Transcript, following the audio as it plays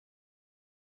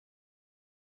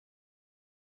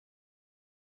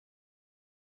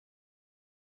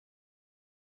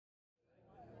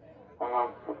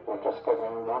on. We're just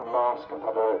getting one last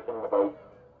competitor in the boat.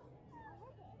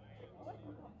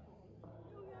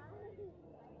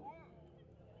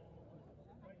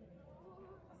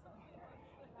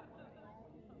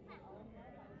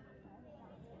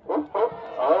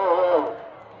 Oh!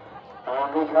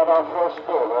 And we've had our first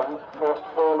faller.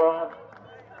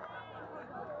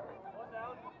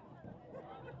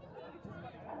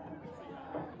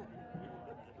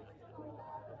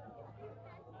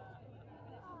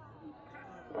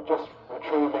 We're just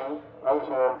retrieving out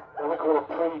what we call a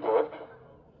pre-dip,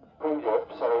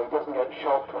 so he doesn't get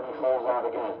shocked when he falls out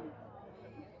again.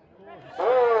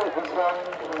 Oh, he's running.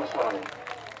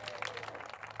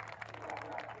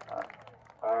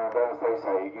 And as they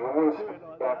say, you always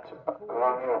get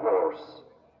run your horse,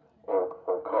 or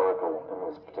coracle in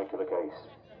this particular case.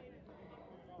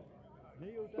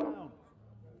 Kneel down.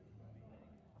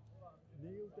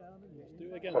 Kneel down and let's do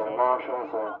it again. So the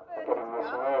marshals are getting this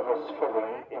nervous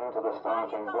filling into the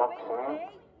starting blocks here.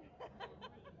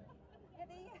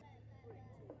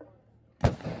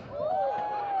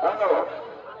 And the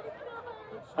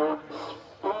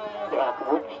speed at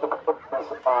which the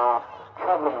coracle are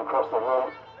travelling across the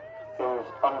road is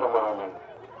underwhelming.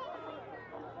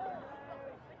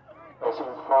 There's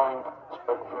some flying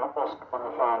stroke from Oscar on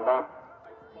the far left.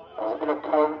 There's a bit of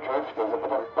current drift, there's a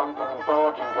bit of bumping and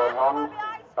barging going on.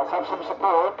 Let's have some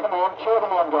support, come on, cheer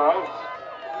them on guys.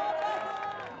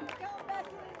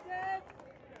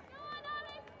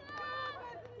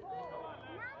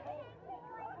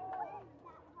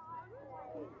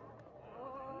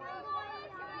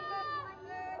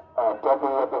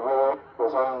 Debbie at the rear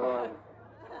was only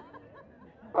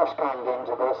press-canned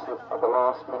into this at the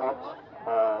last minute.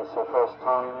 It's her first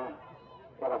time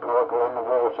in a coracle on the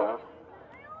water.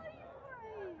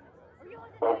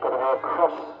 They've got to go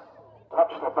across,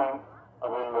 touch the bank,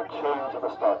 and then return to the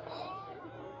steps.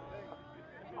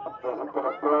 There's a bit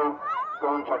of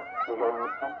ground check again.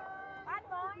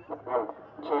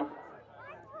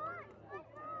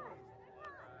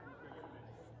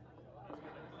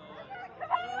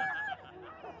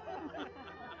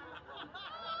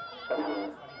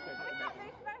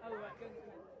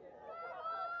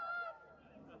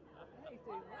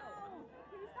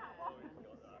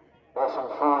 There's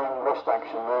some fine wrist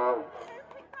action there.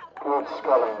 Good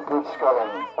sculling.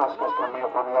 Oscar's coming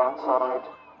up on the outside.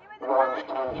 The orange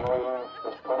tangerine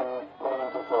is pulling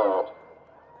into third.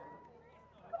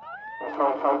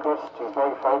 He's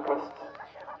very focused.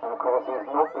 And of course he's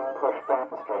not been pushed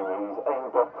downstream, he's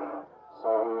aimed up, so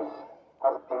he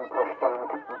hasn't been pushed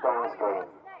downstream.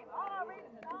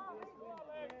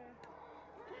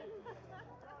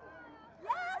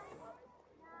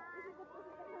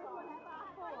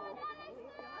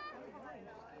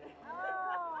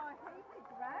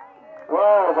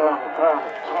 Well done,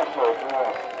 fantastic,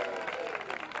 yes.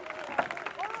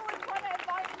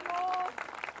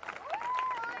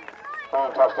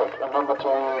 Fantastic. And number 2,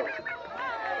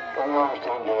 the orange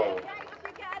tangerine.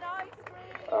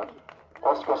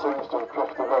 Oscar seems to have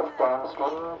drifted off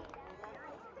downstream.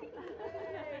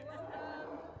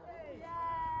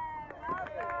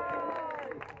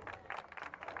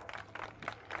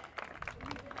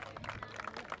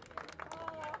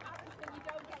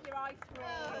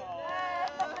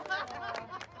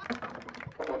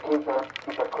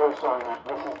 Keep a close eye on that.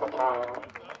 This is the time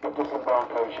of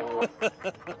disembarkation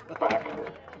back.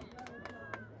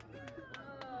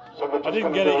 So we're just I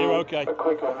didn't get it, you're okay. A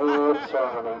quick award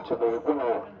ceremony to the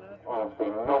winner of the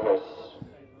novice.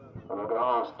 And I'm going to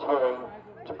ask Terry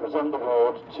to present the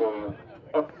award to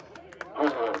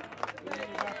Henry.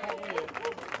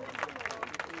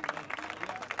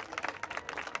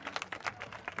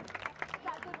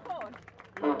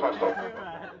 Fantastic.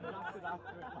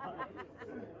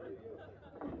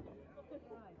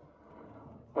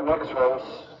 The next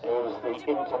race is the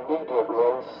intermediate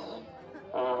race,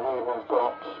 and we have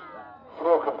got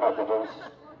 4 competitors.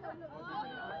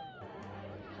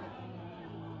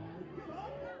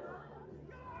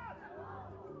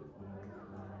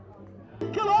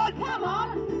 Come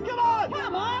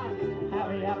on!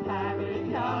 Hurry up, Harry,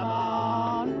 come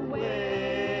on!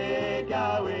 We're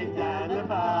going down the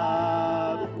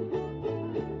pub.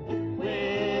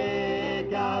 We're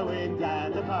going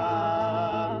down the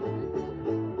pub.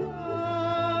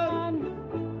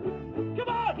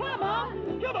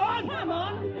 Come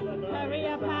on! Hurry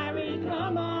up, Harry,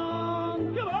 come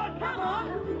on! Come on!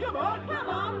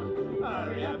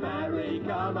 Hurry up, Harry,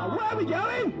 come on! Where are we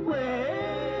going?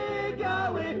 We're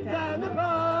going down the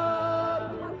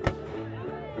pub!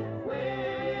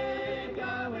 We're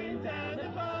going down the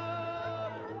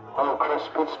pub! Oh, Chris,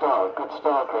 good start,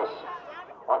 Chris.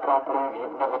 I can't believe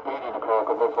you've never been in a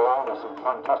Coracle before. There's some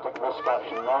fantastic wrist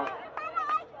action there.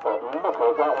 But look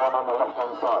at that one on the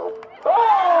left-hand side. Oh!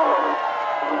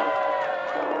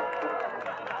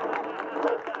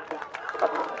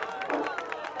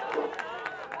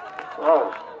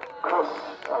 Well, Chris,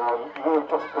 you've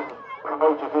just been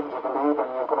promoted into the league and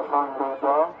you've got a fine lead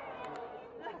there.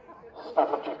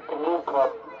 Staffordshire Canoe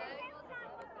Club.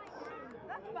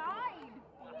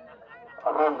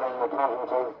 I'm handling the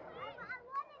casualty.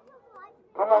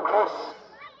 Come on, Chris.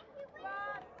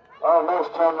 Oh, nice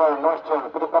turn there, nice turn. A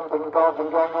bit of bumping and dodging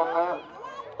going on there.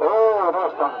 Oh,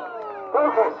 nice one. Go,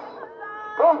 Chris.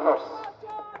 Go, Chris.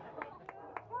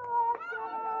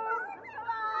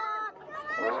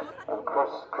 And Chris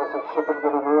is shipping a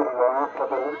bit of water there for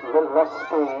the little less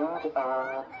speed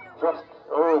and just,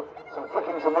 some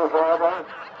flicking some water out there.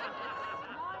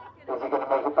 Is he going to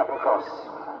make it back across?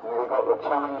 And we've got the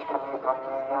challenge coming from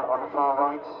on the far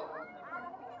right.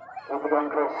 Keep it going,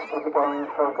 Chris. Keep it going.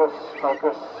 Focus,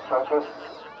 focus, focus.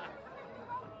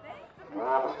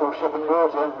 And still shipping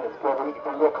water. It's going to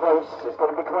get close. It's got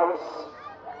to be close.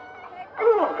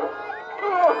 Come on, Chris.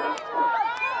 Come on.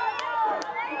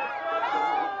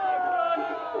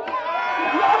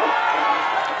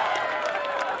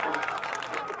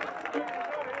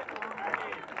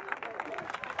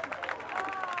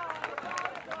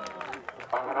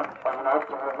 I'm going to have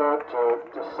to revert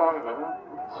to Simon.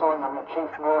 Simon, the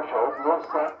Chief Marshal, was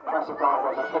that classified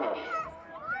as a finish?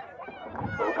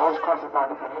 It was classified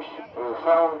as a finish. He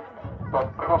fell, but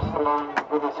crossed the line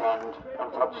with his hand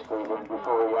and touched the ring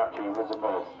before he actually was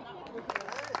immersed.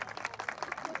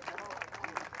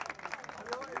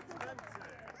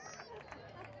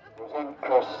 I think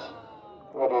Chris,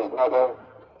 with his medal,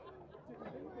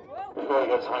 before he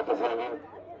gets hypothermia.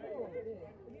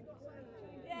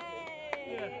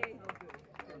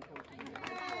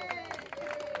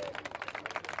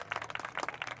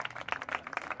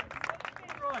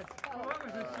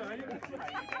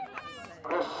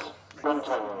 Chris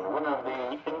Benton, winner of the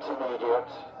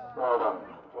intermediate. Well done.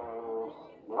 James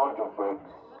Nigel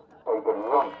Briggs, David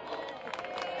Wright.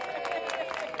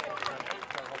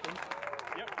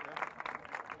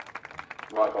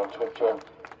 Michael Twitcher.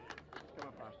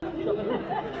 I'm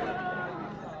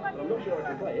not sure I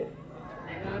can play it.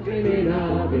 I'm dreaming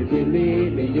of, if you need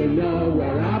me, you know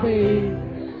where I'll be.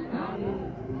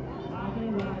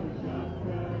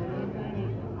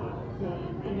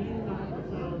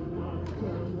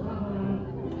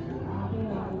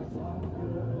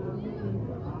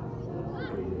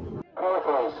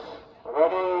 Coracles,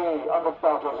 ready, under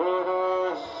starters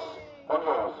orders, on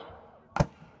yours.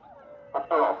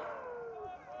 Up and off.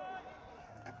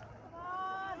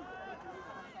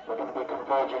 We're going to be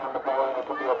converging on the ball, there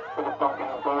could be a bit of bumping on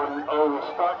the ball. Oh,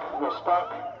 we're stuck.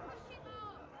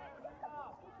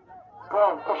 Go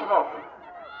on, push him off.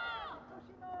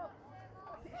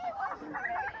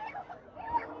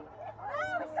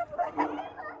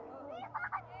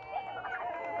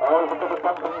 Oh, there's a bit of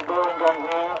bumping and blowing down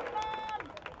here.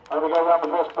 And we go around the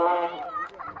first buoying.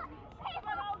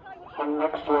 And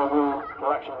next year we'll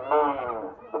actually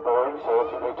mine the buoying, so if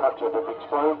they touch it, it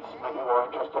explodes, make it more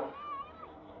interesting.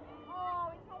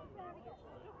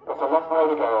 It's a long way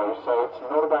to go, so it's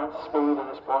not about speed at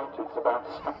this point, it's about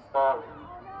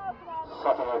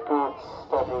setting a good,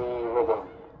 steady rhythm.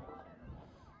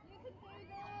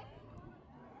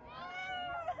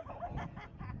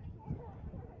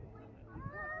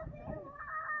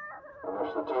 And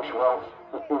there's the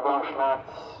two Welsh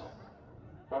lads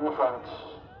in the front,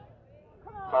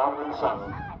 father and son.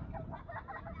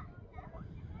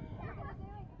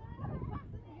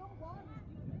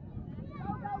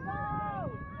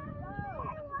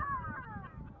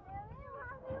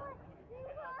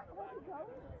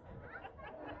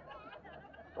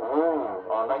 Oh,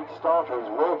 our late starter is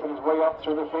working his way up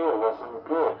through the field. There's some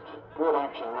good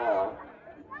action there.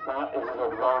 That is an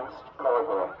advanced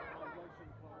Coracle.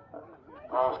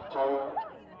 Pass two.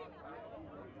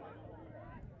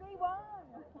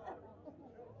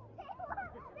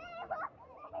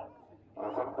 I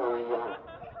think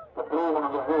the blue one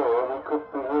on the rear, we could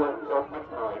be here at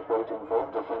midnight waiting for him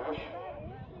to finish.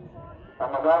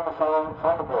 And around the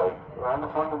final boy, in the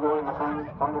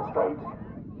final straight.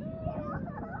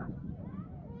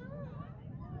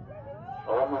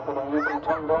 Oh, we've got a new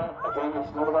contender. Again,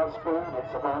 it's not about speed,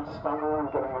 it's about stamina and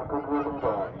getting a good rhythm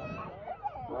going.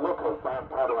 Look at that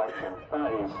paddle action.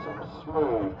 That is some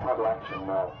smooth paddle action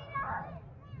there.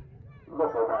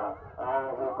 Look at that.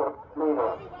 And we've got a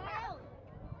leader.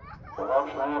 The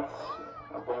Welsh lads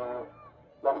have been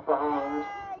left behind.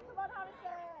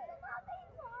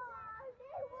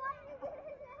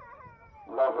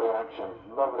 Lovely action,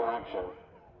 lovely action.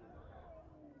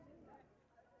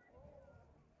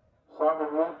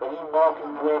 you, but you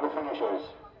marking where the finish is.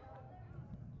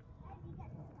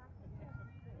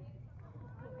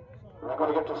 And they've got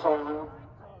to get to Simon.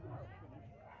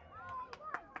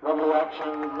 Lovely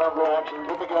action, lovely action.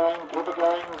 Keep it going, keep it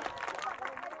going.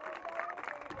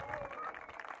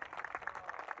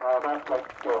 Oh, that's good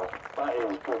skill. That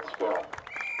is good skill.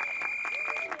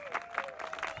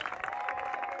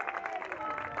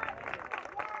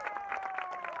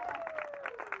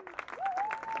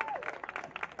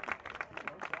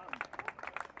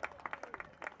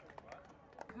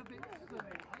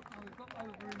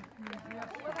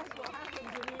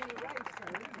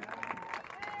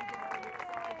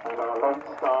 And our late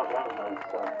start is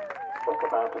just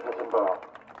about to disembark.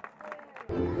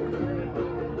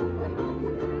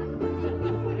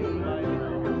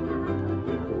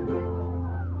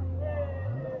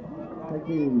 Thank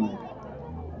you.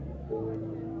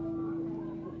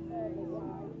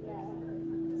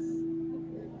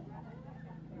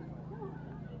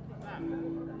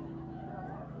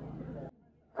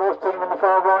 First team on the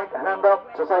far right, hand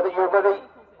up to say that you're ready.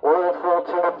 All four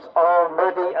teams are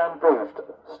ready and briefed.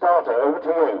 Starter, over to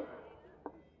you.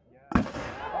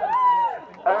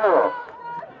 Oh.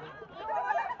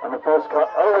 And the first cut,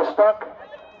 oh, stuck.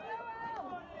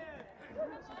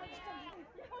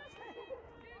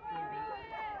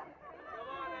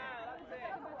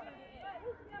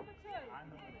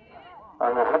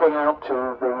 And they're heading out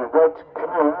to the red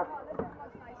canoe,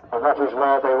 and that is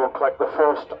where they will collect the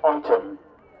first item,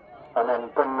 and then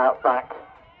bring that back.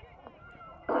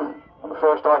 And the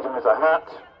first item is a hat.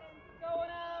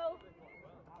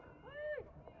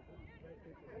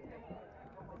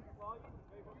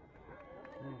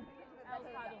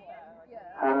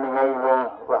 Handing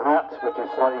over the hat, which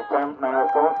is slightly damp now,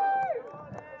 of course.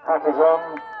 Hat is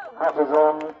on, hat is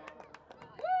on.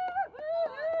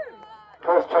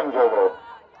 First changeover.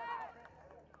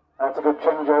 That's a good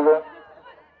changeover.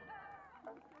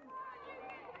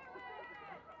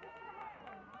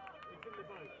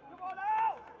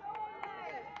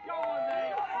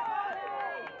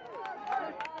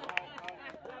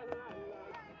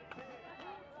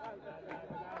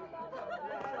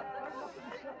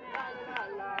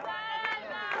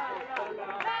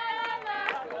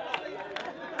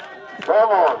 Come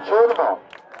on, cheer them on.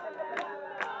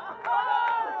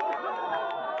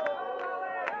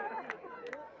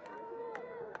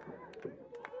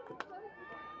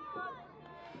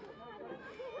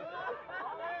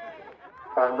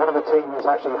 And one of the team is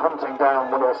actually hunting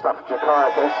down one of the Staffordshire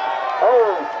kayakers.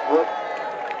 Oh,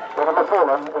 we're going to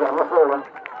fallen, we're going to fallen.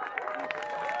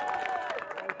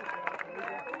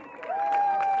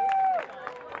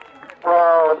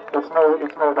 Well,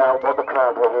 it's no doubt what the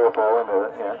crowd were here for, isn't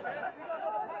it? Yeah.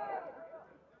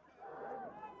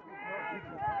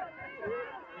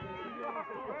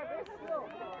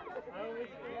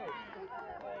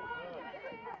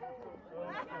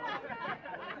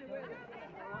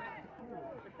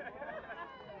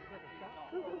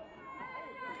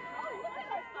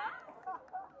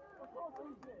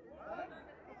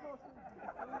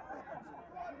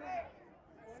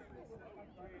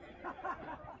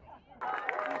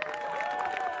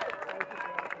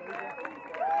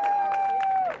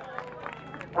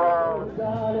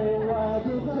 Darling, why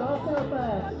did you go so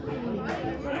fast?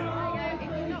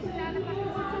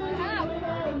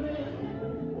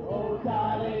 Oh,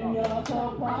 darling, you're so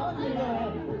popular.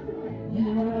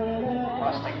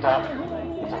 Plastic tap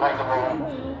is available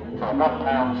for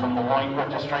 £1 from the white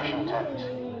registration tent.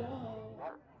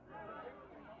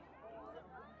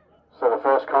 So the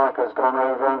first kayaker's gone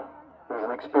over. He's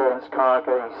an experienced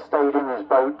kayaker. He stayed in his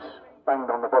boat, banged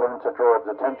on the bottom to draw his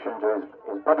attention to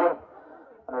his buddy.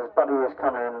 And his buddy has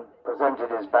come in, presented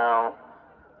his bow,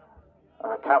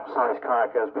 and a capsized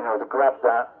kayaker has been able to grab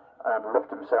that and lift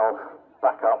himself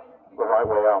back up the right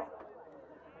way up.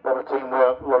 A lot of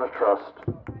teamwork, a lot of trust,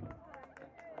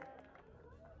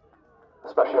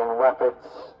 especially on the rapids.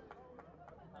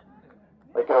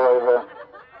 They go over,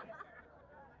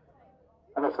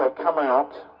 and if they come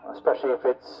out, especially if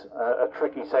it's a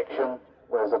tricky section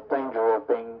where there's a danger of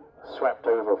being swept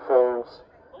over falls,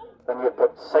 then you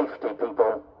put safety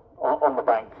people on the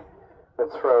bank that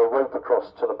throw a rope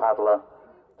across to the paddler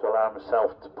to allow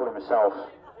himself to pull himself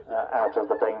out of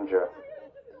the danger.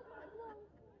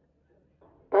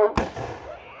 Go.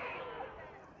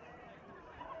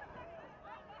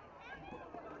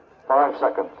 Five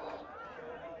seconds.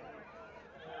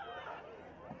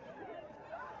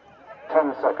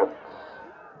 10 seconds.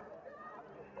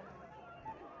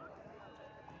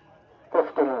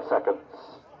 15 seconds.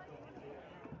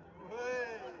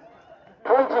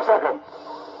 20 seconds.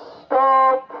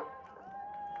 Stop.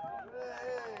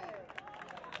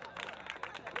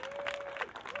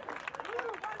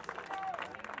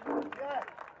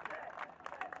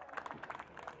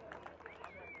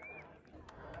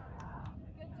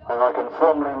 And I can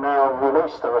formally now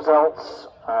release the results.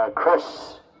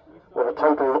 Chris with a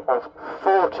total of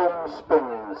 14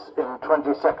 spins in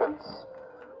 20 seconds.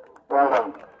 Well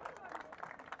done.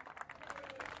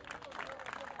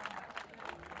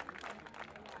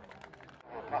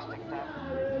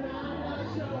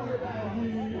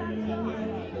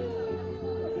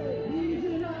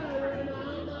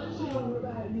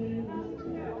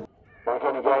 Like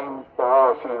any game, there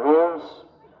are a few rules.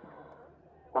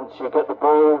 Once you get the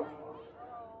ball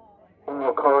in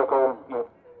your coracle, you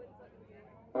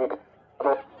can get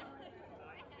it,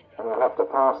 and you have to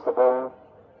pass the ball.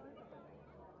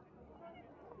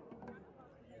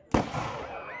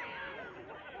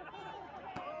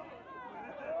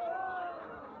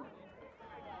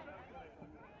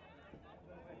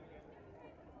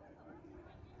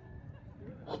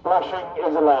 Splashing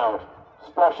is allowed.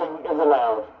 Splashing is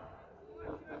allowed.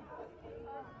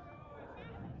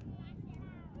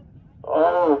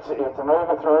 Oh, it's an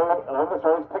overthrow. An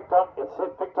overthrow is picked up. It's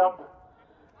hit, picked up.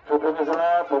 Dribbling is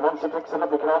allowed, but once he picks it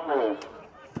up, he can't move.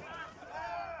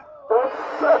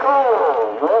 It's a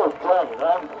goal! Well done.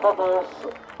 And Fuggles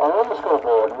are on the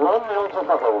scoreboard. 1-0 to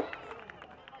Fuggles.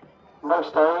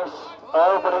 Most days.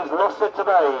 Oh, but he's lost it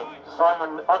today.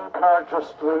 Simon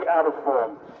uncharacteristically out of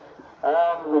form.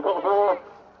 And we've got the ball.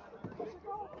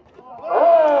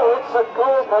 Oh, it's a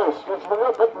goal post.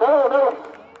 But no.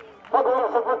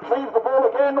 Fuggles have retrieved the ball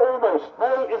again, almost.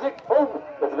 No, is it? Oh,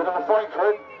 there's a bit of a fight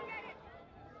for it.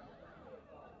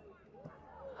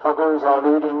 Fuggles are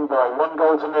leading by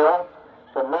 1-0.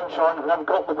 The Moonshine have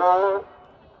got the ball.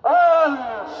 And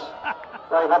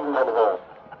they haven't got the ball.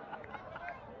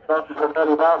 Not from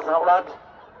early bounce outlet.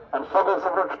 And Fuggles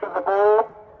have retrieved the ball.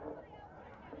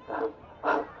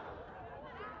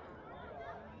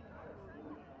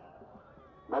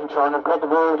 Moonshine have got the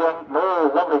ball again.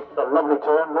 No, lovely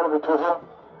turn, lovely twizzle.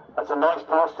 That's a nice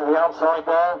pass to the outside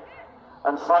there.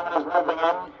 And Simon is moving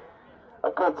in.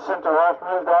 A good centre half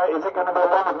move there. Is it going to be a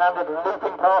long-handed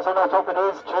looping pass on the top? It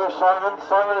is to Simon.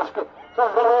 Simon is good.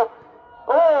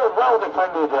 Oh, well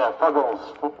defended there, Fuggles.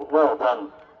 Well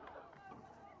done.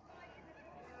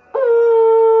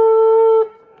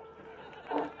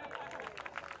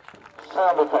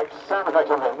 Sound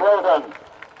effects on him. Well done.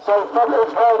 So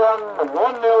Fuggles, well done.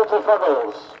 1-0 to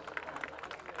Fuggles.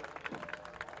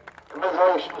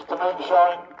 Commiserations to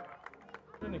Moonshine.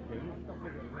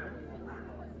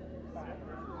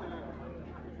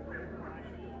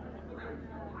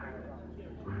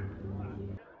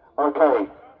 Okay,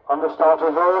 under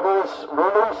starters orders,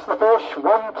 release the fish.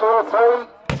 1, 2, 3.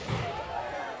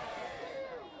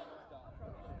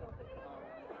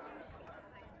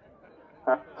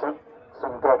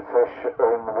 Some dead fish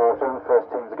are in the water. The first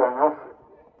teams are going off.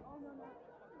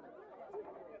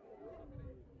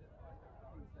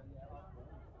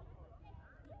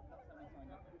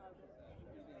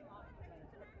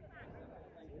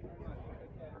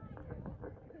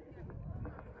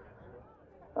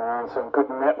 And some good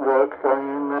network going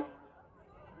in there.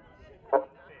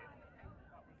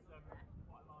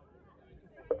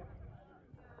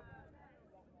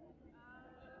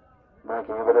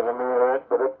 Making a bit of a meal of it,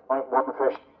 but it might one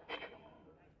fish.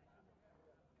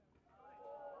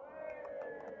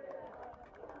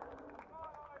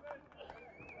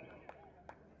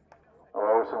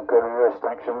 Oh, some good wrist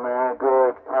action there,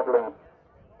 good paddling.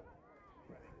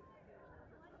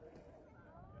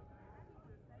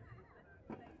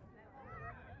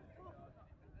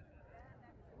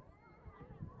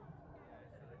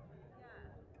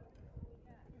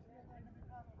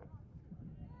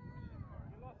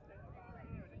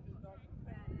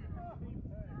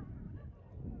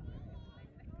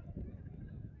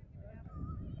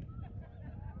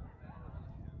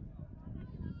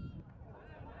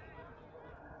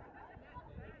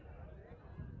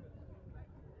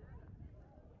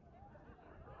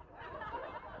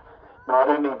 No, I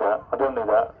don't need that. I don't need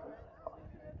that.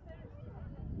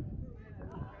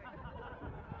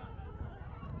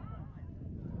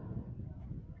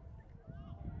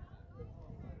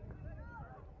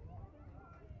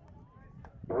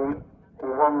 He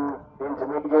won the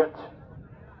intermediate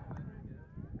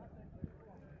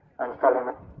and fell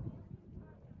in.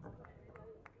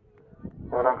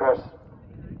 Well done, Chris.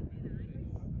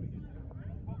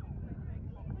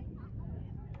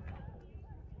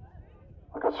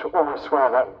 I could almost swear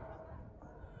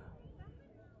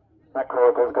that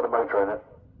Coracle's got a motor in it.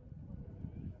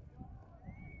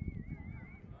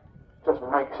 Just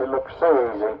makes it look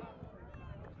so easy.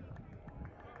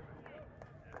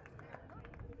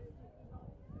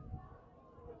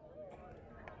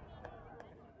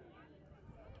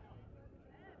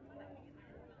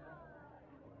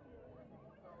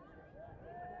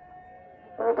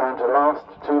 down to last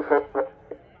 2 fish.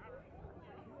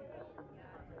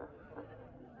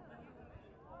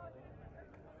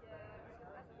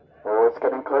 Oh, it's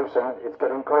getting closer, it's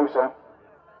getting closer.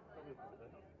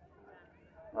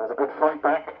 There's a good fight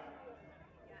back.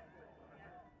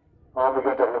 Are we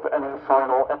going to have any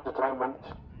final entertainment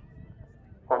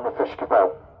on the fish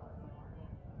kebab?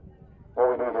 All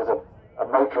we need is a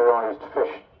motorised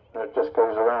fish that just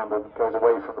goes around and goes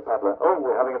away from the paddler. Oh,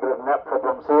 we're having a bit of net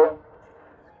problems here.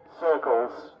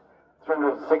 Circles,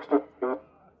 360 feet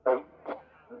in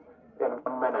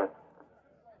 1 minute.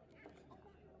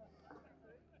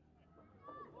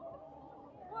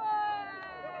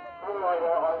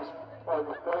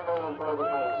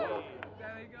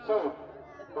 So,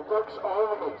 the ducks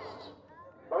are released.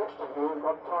 Most of you have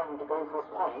got time to go for a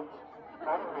pint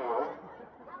and meal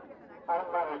and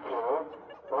manicure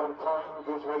by the time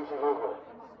this race is over.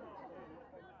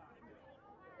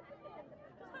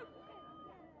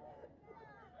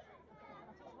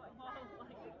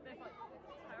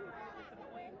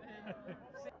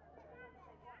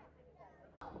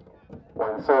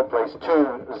 Well, in third place,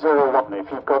 201.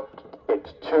 If you've got it,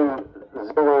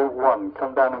 201,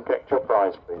 come down and get your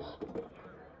prize, please.